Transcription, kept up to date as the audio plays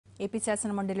AP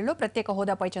శాసన మండలిలో ప్రత్యేక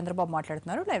హోదాపై చంద్రబాబు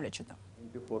మాట్లాడుతున్నారు. లైవ్ లో చూద్దాం.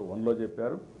 24(1) లో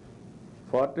చెప్పారు.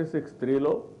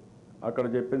 46(3) అక్కడ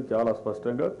చెప్పింది చాలా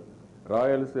స్పష్టంగా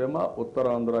రాయలసీమ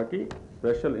ఉత్తరాంధ్రకి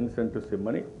స్పెషల్ ఇన్సెంటివ్స్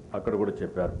ఇమ్మని అక్కడ కూడా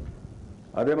చెప్పారు.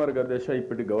 అదే మరి దేశ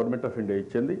ఇప్పటి గవర్నమెంట్ ఆఫ్ ఇండియా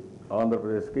ఇచ్చింది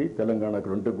ఆంధ్రప్రదేశ్కి తెలంగాణకి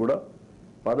రెండుకి కూడా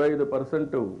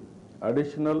 15%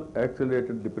 additional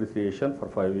accelerated depreciation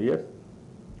for 5 years.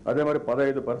 అదే మరి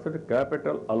 15%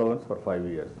 క్యాపిటల్ అలవెన్స్ ఫర్ 5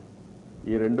 years.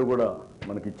 ఈ రెండు కూడా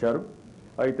మనకి ఇచ్చారు.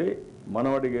 అయితే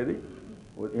మనం అడిగేది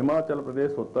హిమాచల్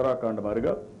ప్రదేశ్ ఉత్తరాఖండ్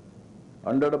మారిగా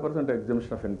 100%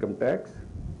 exemption of income tax,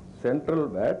 central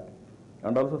VAT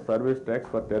and also service tax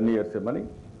for 10 years ఇమ్మని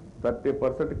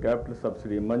 30% క్యాపిటల్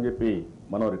సబ్సిడీ ఇమ్మని చెప్పి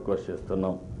మనం రిక్వెస్ట్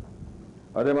చేస్తున్నాం.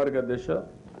 అదే మరి దేశ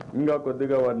ఇంకా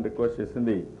కొద్దిగా వారిని రిక్వెస్ట్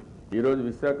చేసింది ఈరోజు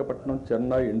విశాఖపట్నం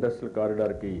చెన్నై ఇండస్ట్రియల్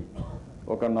కారిడార్కి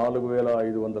ఒక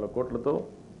 4,500 కోట్లతో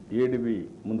ఏడీబీ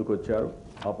ముందుకు వచ్చారు.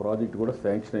 ఆ ప్రాజెక్ట్ కూడా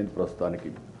శాంక్షన్ అయింది ప్రస్తుతానికి.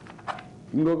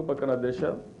 ఇంకొక పక్కన దేశ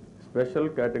స్పెషల్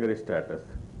కేటగిరీ స్టేటస్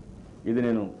ఇది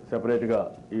నేను సెపరేట్గా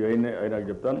ఇవన్నీ అయినాక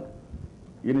చెప్తాను.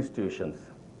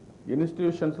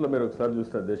 ఇన్స్టిట్యూషన్స్లో మీరు ఒకసారి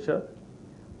చూస్తే దేశ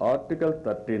ఆర్టికల్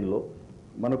 13లో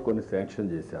మనకు కొన్ని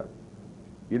శాంక్షన్ చేశారు.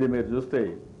 ఇది మీరు చూస్తే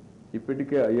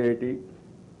ఇప్పటికే ఐఐటి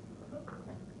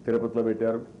తిరుపతిలో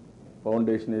పెట్టారు,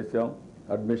 ఫౌండేషన్ వేసాం,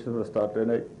 అడ్మిషన్స్ స్టార్ట్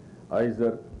అయినాయి.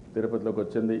 ఐజర్ తిరుపతిలోకి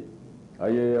వచ్చింది,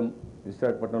 ఐఐఎం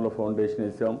విశాఖపట్నంలో ఫౌండేషన్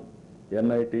వేసాం,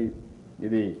 ఎన్ఐటి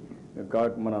ఇది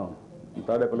మన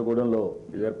తాడేపల్లిగూడెంలో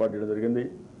ఇది ఏర్పాటు చేయడం జరిగింది,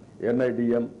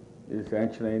 ఎన్ఐడిఎం ఇది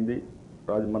శాంక్షన్ అయింది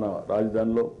మన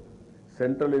రాజధానిలో,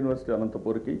 central university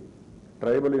అనంతపూర్కి,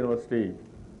 tribal university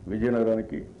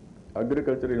విజయనగరానికి,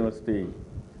 agriculture university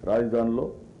రాజధానిలో,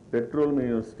 పెట్రోలియం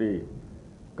యూనివర్సిటీ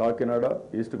కాకినాడ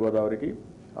ఈస్ట్ గోదావరికి,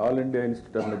 all India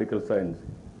institute of medical science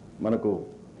మనకు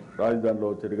రాజధానిలో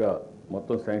వచ్చేట్టుగా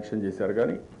మొత్తం శాంక్షన్ చేశారు.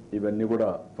 కానీ ఇవన్నీ కూడా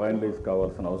ఫైనలైజ్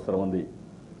కావాల్సిన అవసరం ఉంది.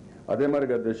 అదే మరి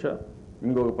దేశ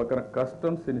ఇంకొక పక్కన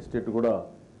కస్టమ్స్ ఇన్స్టిట్యూట్ కూడా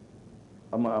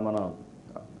మన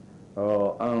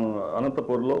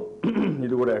అనంతపూర్లో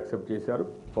ఇది కూడా యాక్సెప్ట్ చేశారు,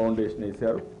 ఫౌండేషన్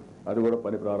వేశారు, అది కూడా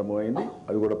పని ప్రారంభమైంది,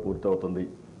 అది కూడా పూర్తవుతుంది.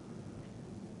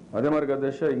 అదే మరి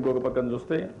దేశ ఇంకొక పక్కన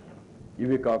చూస్తే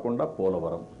ఇవి కాకుండా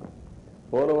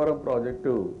పోలవరం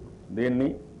ప్రాజెక్టు దీన్ని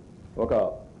ఒక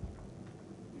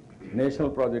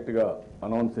నేషనల్ ప్రాజెక్టుగా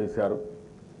అనౌన్స్ చేశారు.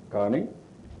 కానీ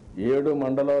 7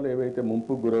 మండలాలు ఏవైతే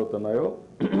ముంపుకు గురవుతున్నాయో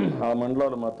ఆ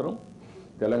మండలాలు మాత్రం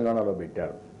తెలంగాణలో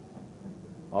పెట్టారు.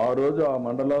 ఆ రోజు ఆ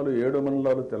మండలాలు 7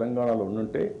 మండలాలు తెలంగాణలో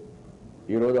ఉండుంటే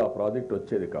ఈరోజు ఆ ప్రాజెక్టు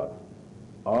వచ్చేది కాదు.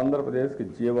 ఆంధ్రప్రదేశ్కి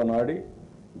జీవనాడి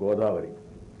గోదావరి,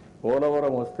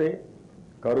 పోలవరం వస్తే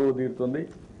కరువు తీరుతుంది,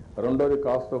 రెండోది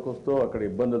కాస్త కోస్తో అక్కడ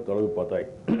ఇబ్బందులు తొలగిపోతాయి.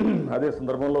 అదే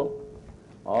సందర్భంలో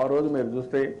ఆ రోజు మీరు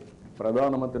చూస్తే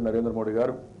ప్రధానమంత్రి నరేంద్ర మోడీ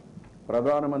గారు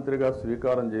ప్రధానమంత్రిగా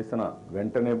స్వీకారం చేసిన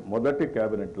వెంటనే మొదటి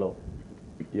క్యాబినెట్లో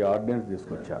ఈ ఆర్డినెన్స్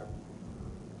తీసుకొచ్చారు.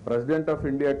 ప్రెసిడెంట్ ఆఫ్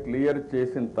ఇండియా క్లియర్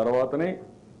చేసిన తర్వాతనే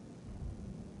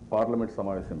పార్లమెంట్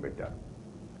సమావేశం పెట్టారు.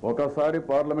 ఒకసారి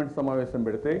పార్లమెంట్ సమావేశం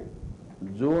పెడితే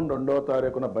జూన్ 2వ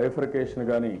తారీఖున బైఫర్కేషన్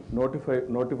కానీ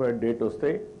నోటిఫైడ్ డేట్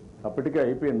వస్తే అప్పటికే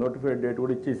అయిపోయింది, నోటిఫైడ్ డేట్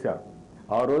కూడా ఇచ్చేశారు.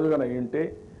 ఆ రోజు కానీ అయ్యింటే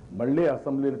మళ్ళీ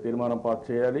అసెంబ్లీలో తీర్మానం పాస్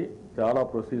చేయాలి, చాలా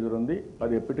ప్రొసీజర్ ఉంది,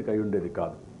 అది ఎప్పటికీ అయి ఉండేది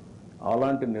కాదు.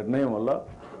 అలాంటి నిర్ణయం వల్ల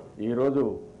ఈరోజు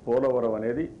పోలవరం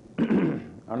అనేది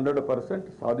 100%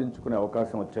 సాధించుకునే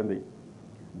అవకాశం వచ్చింది.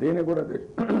 దీని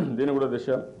కూడా దిశ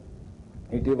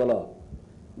ఇటీవల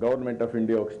గవర్నమెంట్ ఆఫ్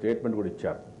ఇండియా ఒక స్టేట్మెంట్ కూడా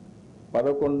ఇచ్చారు.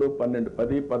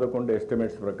 11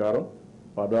 ఎస్టిమేట్స్ ప్రకారం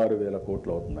 16,000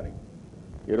 కోట్లు అవుతుందని.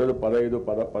 ఈరోజు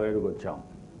 15కి వచ్చాం.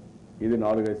 ఇది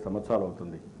 4-5 సంవత్సరాలు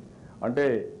అవుతుంది. అంటే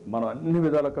మనం అన్ని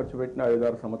విధాల ఖర్చు పెట్టిన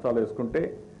 5-6 సంవత్సరాలు వేసుకుంటే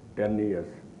 10 years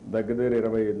దగ్గర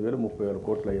 25,000-30,000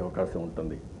 కోట్లు అయ్యే అవకాశం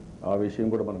ఉంటుంది. ఆ విషయం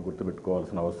కూడా మనం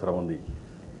గుర్తుపెట్టుకోవాల్సిన అవసరం ఉంది.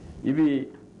 ఇవి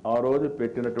ఆ రోజు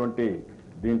పెట్టినటువంటి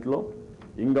దీంట్లో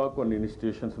ఇంకా కొన్ని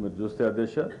ఇన్స్టిట్యూషన్స్ మీరు చూస్తే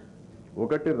అధ్యక్ష,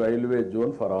 ఒకటి railway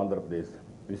zone for Andhra Pradesh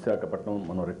Visakhapatnam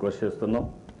మనం రిక్వెస్ట్ చేస్తున్నాం.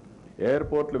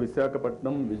 ఎయిర్పోర్ట్లు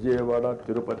Visakhapatnam, Vijayawada,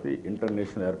 Tirupati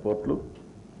international ఎయిర్పోర్ట్లు,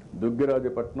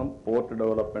 Duggirajapatnam port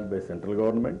development by central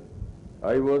government,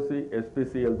 IOC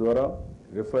SPCL ద్వారా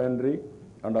refinery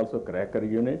and also cracker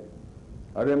unit,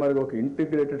 అదే మరి ఒక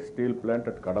integrated steel plant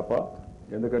at Kadapa.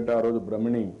 ఎందుకంటే ఆ రోజు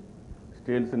బ్రహ్మిణి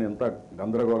స్టీల్స్ని ఎంత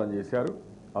గందరగోళం చేశారు,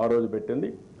 ఆ రోజు పెట్టింది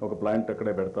ఒక ప్లాంట్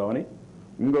అక్కడే పెడతామని.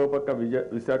 ఇంకో పక్క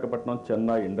Visakhapatnam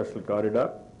Chennai industrial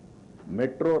corridor,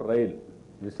 metro rail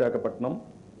Visakhapatnam,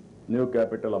 new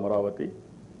capital Amaravati,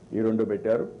 ఈ రెండు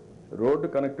పెట్టారు. Road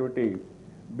connectivity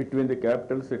between the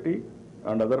capital city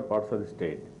and other parts of the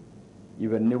state,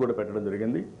 ఇవన్నీ కూడా పెట్టడం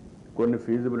జరిగింది. కొన్ని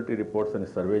ఫీజిబిలిటీ రిపోర్ట్స్ అని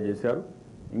సర్వే చేశారు,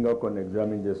 ఇంకా కొన్ని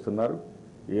ఎగ్జామిన్ చేస్తున్నారు.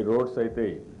 ఈ రోడ్స్ అయితే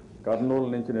కర్నూలు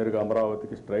నుంచి నేరుగా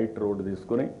అమరావతికి స్ట్రైట్ రోడ్డు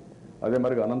తీసుకుని అదే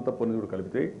మరి అనంతపురం కూడా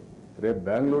కలిపితే రేపు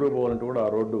బెంగళూరు పోవాలంటే కూడా ఆ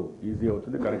రోడ్డు ఈజీ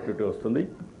అవుతుంది, కనెక్టివిటీ వస్తుంది.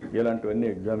 ఇలాంటివన్నీ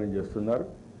ఎగ్జామిన్ చేస్తున్నారు.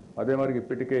 అదే మరి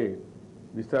ఇప్పటికే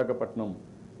విశాఖపట్నం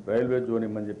రైల్వే జోన్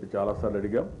ఇమ్మని చెప్పి చాలాసార్లు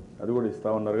అడిగాం, అది కూడా ఇస్తా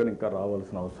ఉన్నారు, కానీ ఇంకా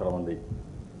రావాల్సిన అవసరం ఉంది.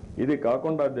 ఇది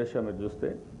కాకుండా దేశం మీరు చూస్తే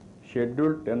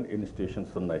షెడ్యూల్ 10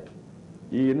 ఇన్స్టిట్యూషన్స్ ఉన్నాయి.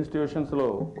 ఈ ఇన్స్టిట్యూషన్స్లో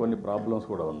కొన్ని ప్రాబ్లమ్స్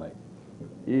కూడా ఉన్నాయి.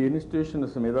 ఈ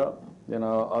ఇన్స్టిట్యూషన్స్ మీద నేను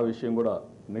ఆ విషయం కూడా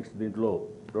నెక్స్ట్ దీంట్లో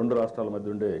 2 రాష్ట్రాల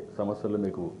మధ్య ఉండే సమస్యలు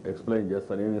మీకు ఎక్స్ప్లెయిన్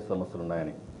చేస్తాను, ఏమేమి సమస్యలు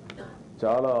ఉన్నాయని.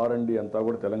 చాలా R&D అంతా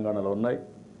కూడా తెలంగాణలో ఉన్నాయి,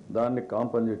 దాన్ని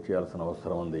కాంపన్సేట్ చేయాల్సిన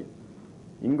అవసరం ఉంది.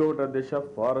 ఇంకొకటి అధ్యక్ష,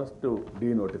 ఫారెస్ట్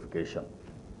డీనోటిఫికేషన్.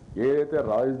 ఏదైతే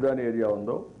రాజధాని ఏరియా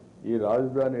ఉందో ఈ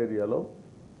రాజధాని ఏరియాలో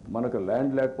మనకు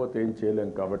ల్యాండ్ లేకపోతే ఏం చేయలేం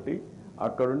కాబట్టి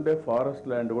అక్కడుండే ఫారెస్ట్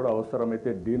ల్యాండ్ కూడా అవసరమైతే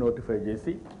డీనోటిఫై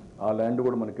చేసి ఆ ల్యాండ్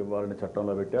కూడా మనకి ఇవ్వాలని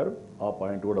చట్టంలో పెట్టారు. ఆ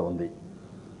పాయింట్ కూడా ఉంది.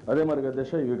 అదే మరి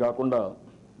అధ్యక్ష, ఇవి కాకుండా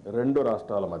 2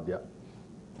 రాష్ట్రాల మధ్య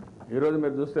ఈరోజు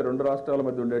మీరు చూస్తే 2 రాష్ట్రాల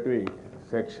మధ్య ఉండేటివి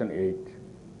సెక్షన్ 8.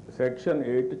 సెక్షన్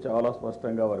 8 చాలా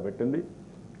స్పష్టంగా వారు పెట్టింది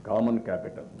కామన్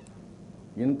క్యాపిటల్.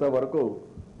 ఇంతవరకు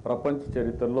ప్రపంచ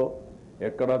చరిత్రలో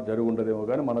ఎక్కడా జరిగి ఉండదేమో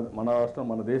కానీ మన రాష్ట్రం,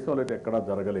 మన దేశంలో అయితే ఎక్కడా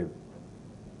జరగలేదు.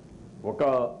 ఒక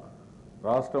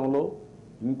రాష్ట్రంలో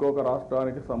ఇంకొక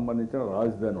రాష్ట్రానికి సంబంధించిన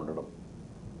రాజధాని ఉండడం.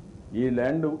 ఈ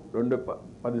ల్యాండ్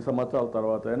 10 సంవత్సరాల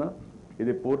తర్వాత అయినా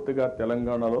ఇది పూర్తిగా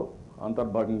తెలంగాణలో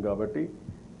అంతర్భాగం కాబట్టి,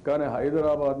 కానీ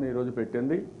హైదరాబాద్ని ఈరోజు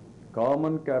పెట్టింది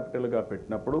కామన్ క్యాపిటల్గా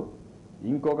పెట్టినప్పుడు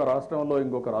ఇంకొక రాష్ట్రంలో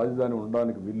ఇంకొక రాజధాని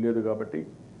ఉండడానికి వీల్లేదు కాబట్టి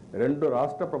 2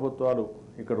 రాష్ట్ర ప్రభుత్వాలు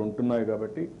ఇక్కడ ఉంటున్నాయి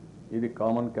కాబట్టి ఇది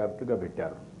కామన్ క్యాపిటల్గా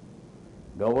పెట్టారు.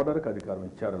 గవర్నర్కి అధికారం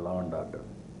ఇచ్చారు, లా అండ్ ఆర్డర్.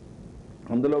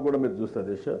 అందులో కూడా మీరు చూస్తే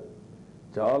దేశ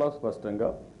చాలా స్పష్టంగా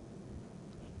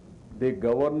the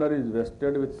governor is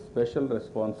vested with special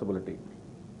responsibility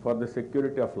for the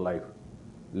security of life,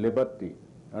 Liberty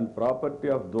and property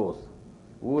of those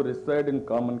who reside in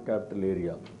common capital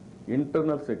area,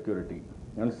 internal security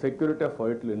and security of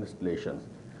vital installations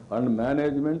and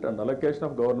management and allocation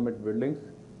of government buildings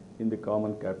in the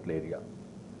common capital area.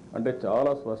 అంటే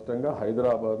చాలా స్పష్టంగా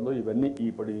హైదరాబాద్లో ఇవన్నీ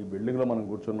ఇప్పుడు ఈ బిల్డింగ్లో మనం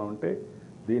కూర్చున్నామంటే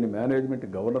దీని మేనేజ్మెంట్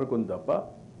గవర్నర్కు ఉంది తప్ప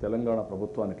తెలంగాణ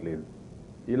ప్రభుత్వానికి లేదు.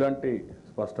 ఇలాంటి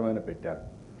స్పష్టమైన పెట్టారు.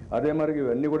 అదే మరి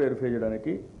ఇవన్నీ కూడా వెరిఫై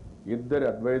చేయడానికి 2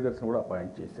 అడ్వైజర్స్ని కూడా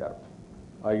అపాయింట్ చేశారు.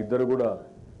 ఆ 2 కూడా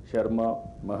శర్మ,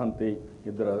 మహంతి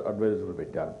 2 అడ్వైజర్లు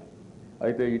పెట్టారు.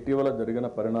 అయితే ఇటీవల జరిగిన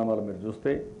పరిణామాలు మీరు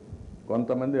చూస్తే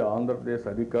కొంతమంది ఆంధ్రప్రదేశ్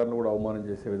అధికారులు కూడా అవమానం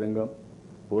చేసే విధంగా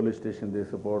పోలీస్ స్టేషన్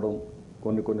తీసుకుపోవడం,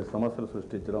 కొన్ని సమస్యలు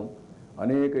సృష్టించడం,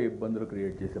 అనేక ఇబ్బందులు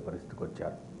క్రియేట్ చేసే పరిస్థితికి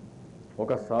వచ్చారు.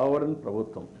 ఒక సావరన్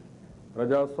ప్రభుత్వం,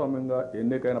 ప్రజాస్వామ్యంగా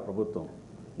ఎన్నికైన ప్రభుత్వం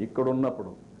ఇక్కడ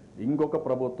ఉన్నప్పుడు ఇంకొక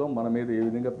ప్రభుత్వం మన మీద ఏ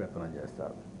విధంగా పెత్తనం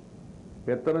చేస్తారు?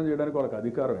 పెత్తనం చేయడానికి వాళ్ళకి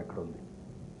అధికారం ఎక్కడుంది?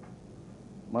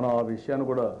 మనం ఆ విషయాన్ని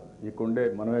కూడా ఇక్కడే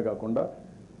మనమే కాకుండా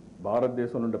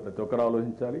భారతదేశంలో ఉండే ప్రతి ఒక్కరు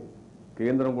ఆలోచించాలి.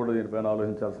 కేంద్రం కూడా దీనిపైన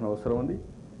ఆలోచించాల్సిన అవసరం ఉంది.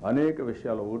 అనేక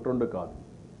విషయాలు 1-2 కాదు,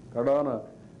 కడాన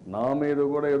నా మీద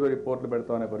కూడా ఏదో రిపోర్ట్లు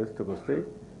పెడతామనే పరిస్థితికి వస్తే,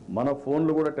 మన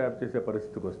ఫోన్లు కూడా ట్యాప్ చేసే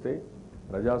పరిస్థితికి వస్తే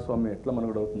ప్రజాస్వామ్యం ఎట్లా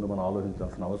మనుగడవుతుందో మనం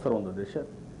ఆలోచించాల్సిన అవసరం ఉంది దేశ.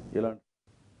 ఇలాంటి